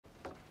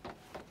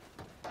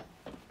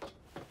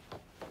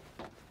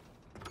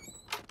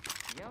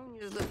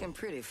looking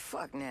pretty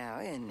fucked now,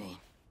 isn't he?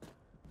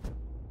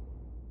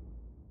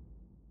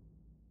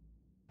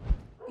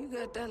 You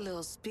got that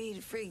little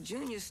speed freak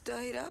Junior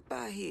stayed up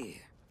out here.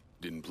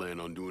 Didn't plan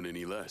on doing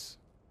any less.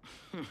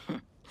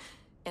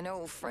 An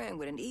old friend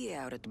with an E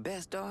out at the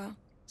best oil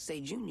say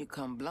Junior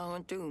come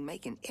blowing through,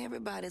 making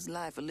everybody's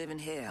life a living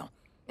hell,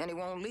 and he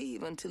won't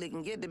leave until he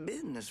can get the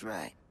business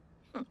right.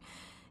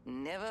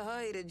 Never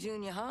heard of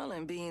Junior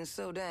Holland being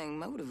so dang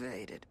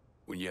motivated.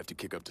 When you have to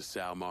kick up to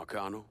Sal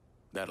Marcano,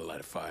 that'll light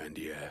a fire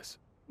into your ass.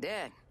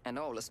 That and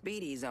all the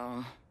speed he's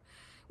on.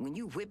 When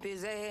you whip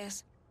his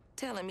ass,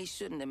 tell him he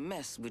shouldn't have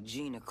messed with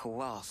Gina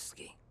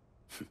Kowalski.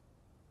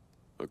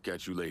 I'll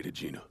catch you later,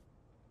 Gina.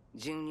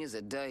 Junior's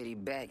a dirty,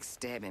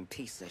 backstabbing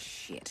piece of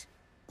shit.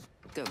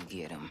 Go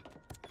get him.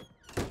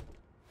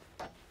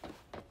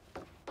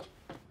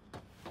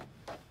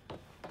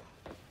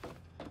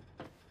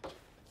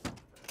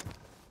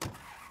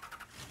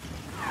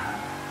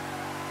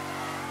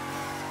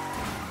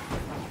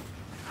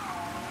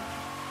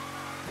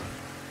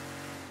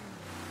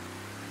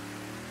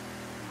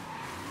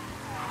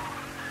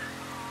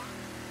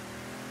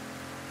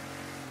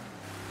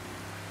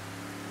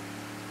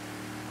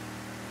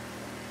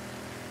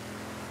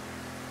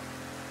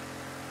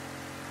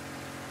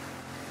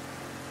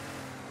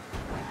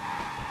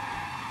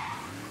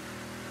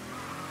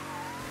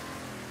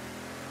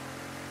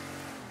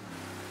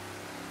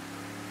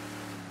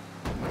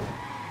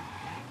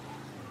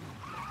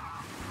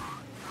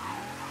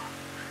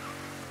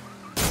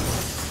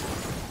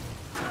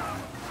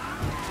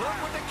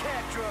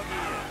 Drug in.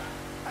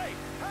 Hey,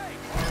 hey!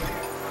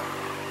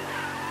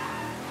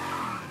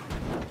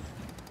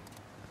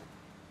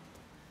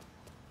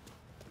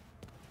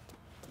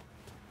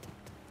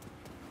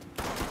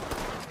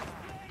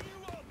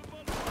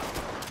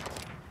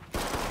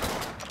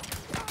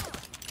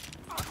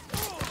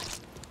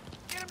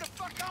 Get him the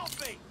fuck off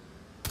me!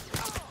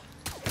 Shut up!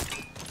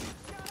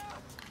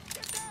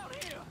 Get down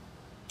here!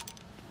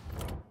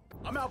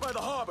 I'm out by the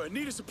harbor.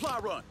 Need a supply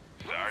run.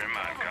 Sorry,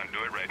 man. Can't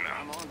do it right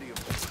now. I'm on to you.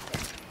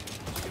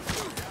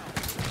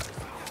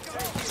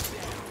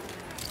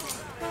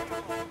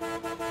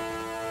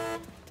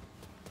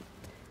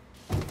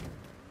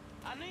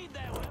 I need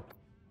that weapon.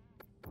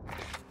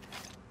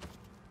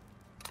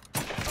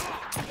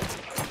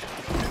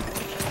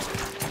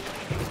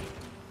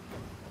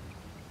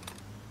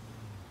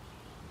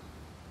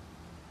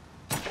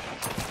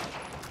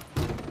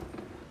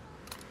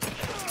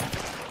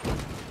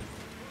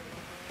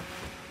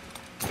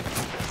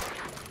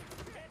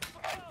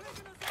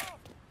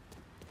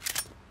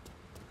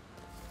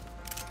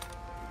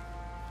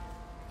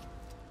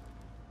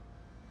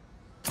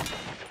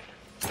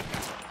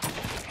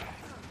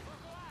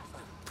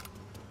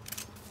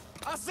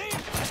 I see it!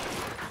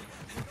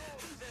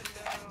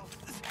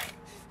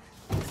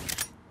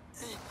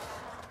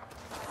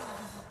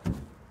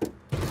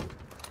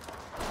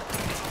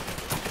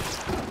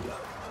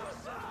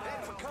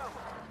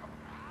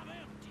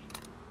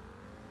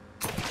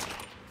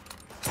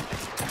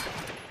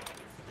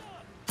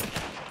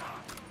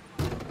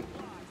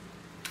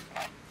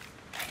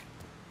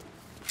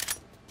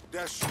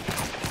 That's...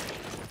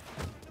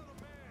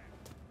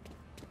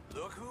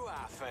 Look who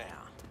I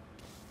found.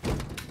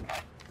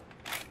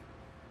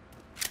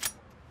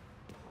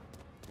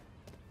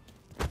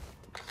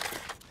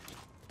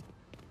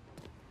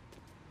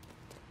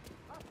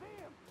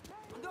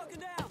 I'm ducking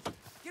down.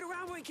 Get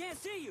around where he can't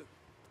see you.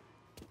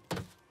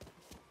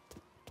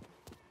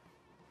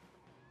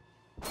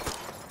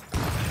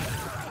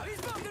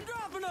 He's fucking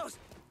dropping us.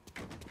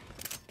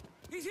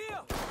 He's here.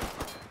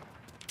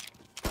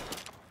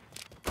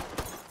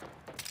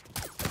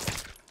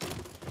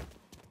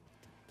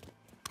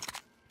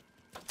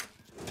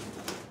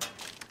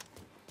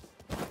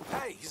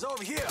 Hey, he's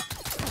over here.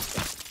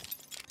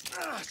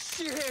 Ah,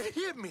 shit,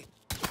 hit me.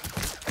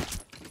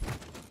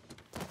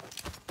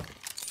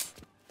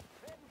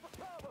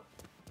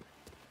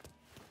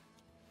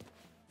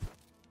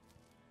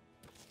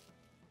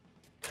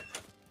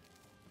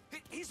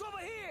 He's over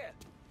here.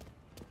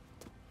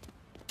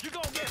 You're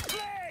gonna get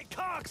flagged,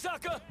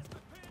 cocksucker.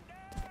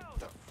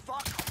 The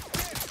fuck?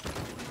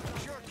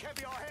 Sure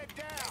kept your head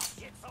down.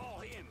 It's all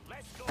him.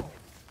 Let's go.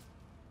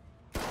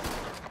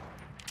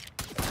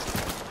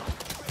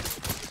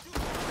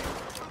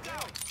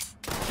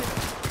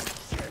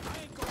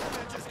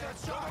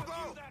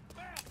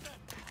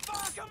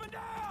 Coming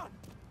down!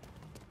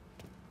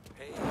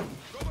 Hey.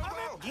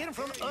 Get him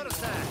from the other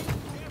side.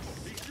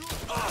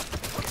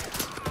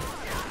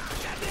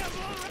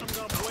 I'm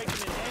gonna break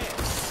him in half.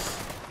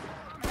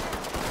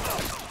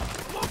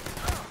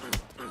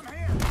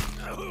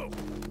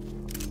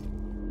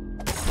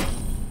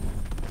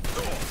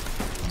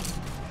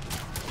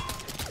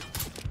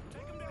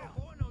 Take him down.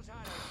 Boy knows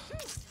how to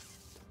shoot.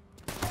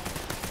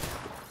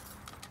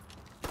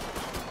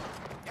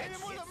 Hit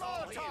him with a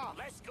Molotov.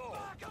 Let's go.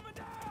 Coming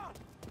down.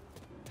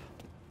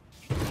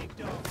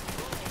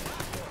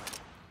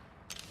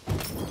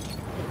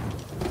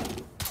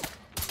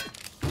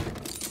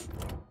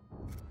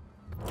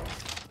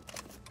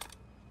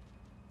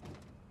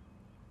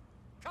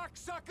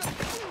 sucker!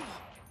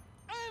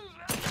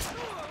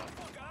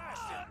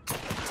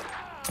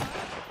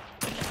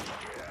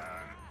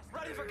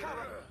 Ready for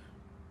cover!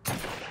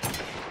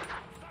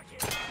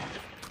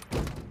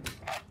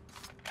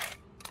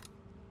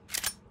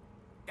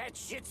 That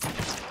shit's...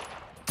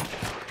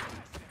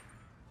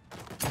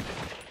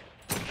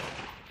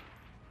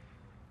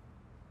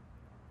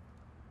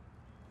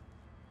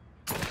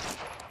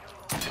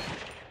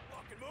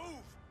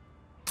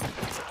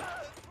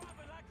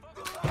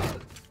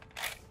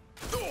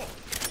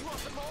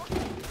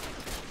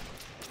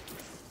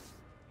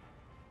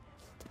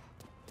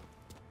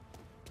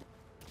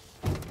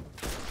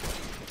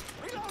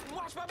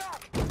 Watch my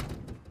back!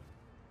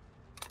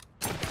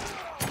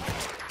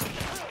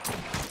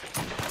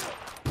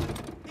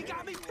 He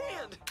got me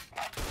pinned!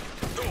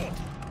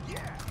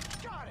 Yeah,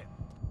 got it!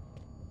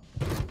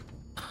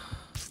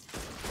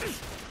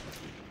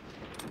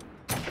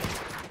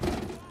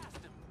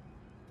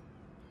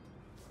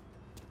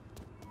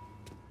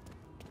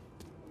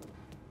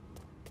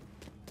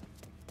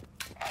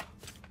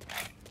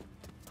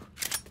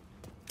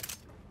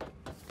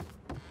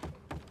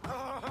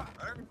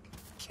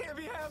 Can't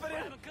be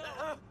happening!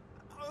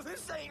 Oh,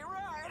 this ain't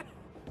right!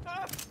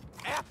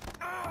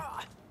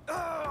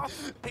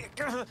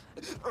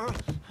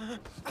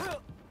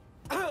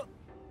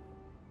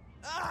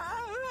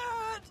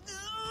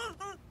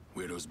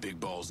 Where those big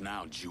balls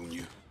now,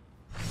 Junior?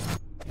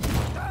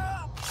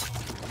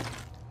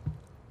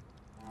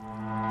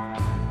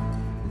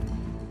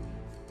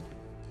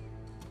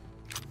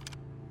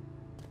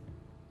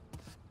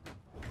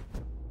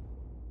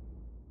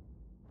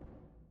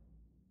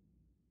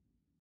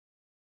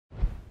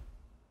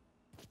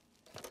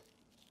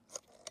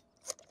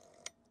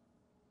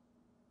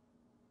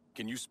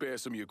 Can you spare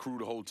some of your crew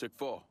to hold Tick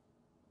 4?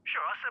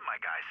 Sure, I'll send my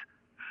guys.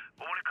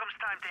 But when it comes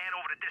time to hand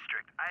over the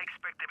district, I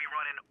expect to be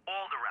running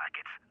all the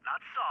rackets.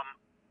 Not some,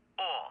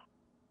 all.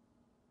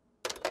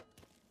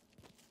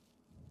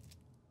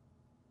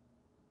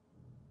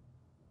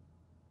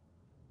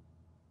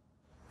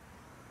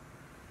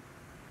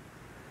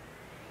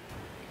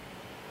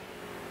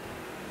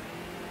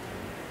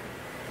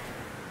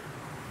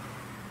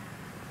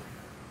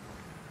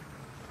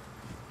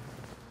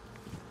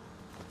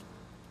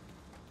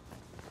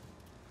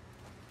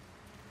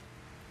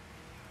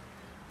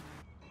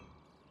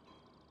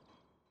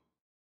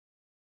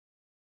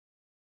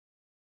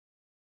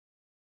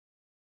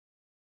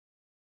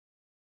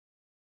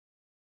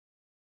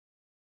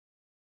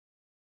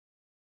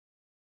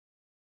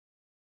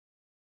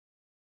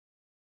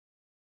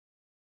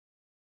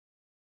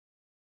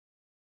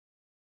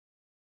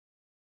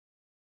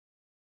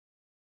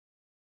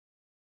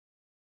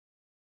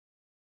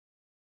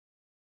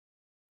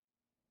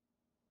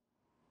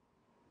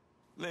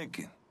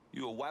 Lincoln,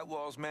 you a White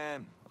Walls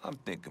man? I'm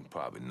thinking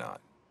probably not.